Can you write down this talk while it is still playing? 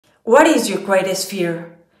What is your greatest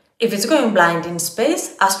fear? If it's going blind in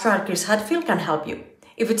space, Astronaut Chris Hadfield can help you.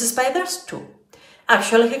 If it's spiders, too.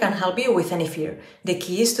 Actually, he can help you with any fear. The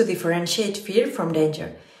key is to differentiate fear from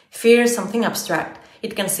danger. Fear is something abstract.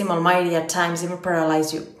 It can seem almighty at times, even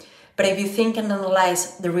paralyze you. But if you think and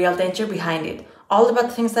analyze the real danger behind it, all the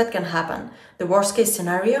bad things that can happen, the worst case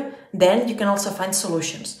scenario, then you can also find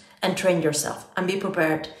solutions and train yourself and be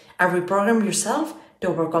prepared and reprogram yourself to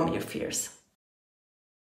overcome your fears.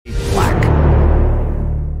 Black.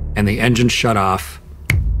 And the engine shut off,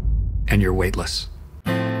 and you're weightless.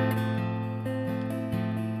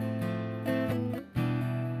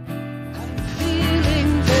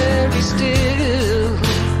 Feeling very still,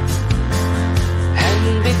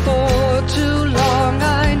 and before too long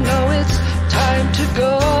I know it's time to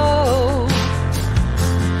go.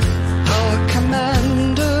 Our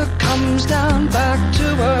commander comes down back to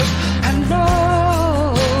earth and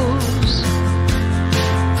knows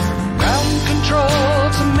ground control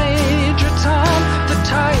to Major Tom. The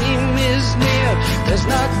time is near, there's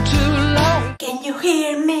not too long. Can you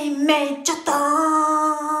hear me, Major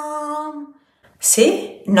Tom?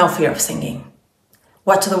 See? No fear of singing.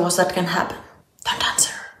 What's the worst that can happen? Don't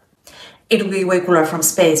answer. It will be way cooler from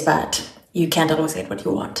space, but you can't always get what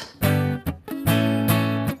you want.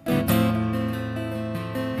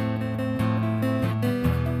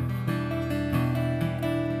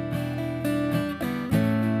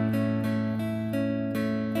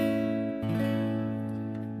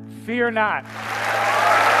 Fear not.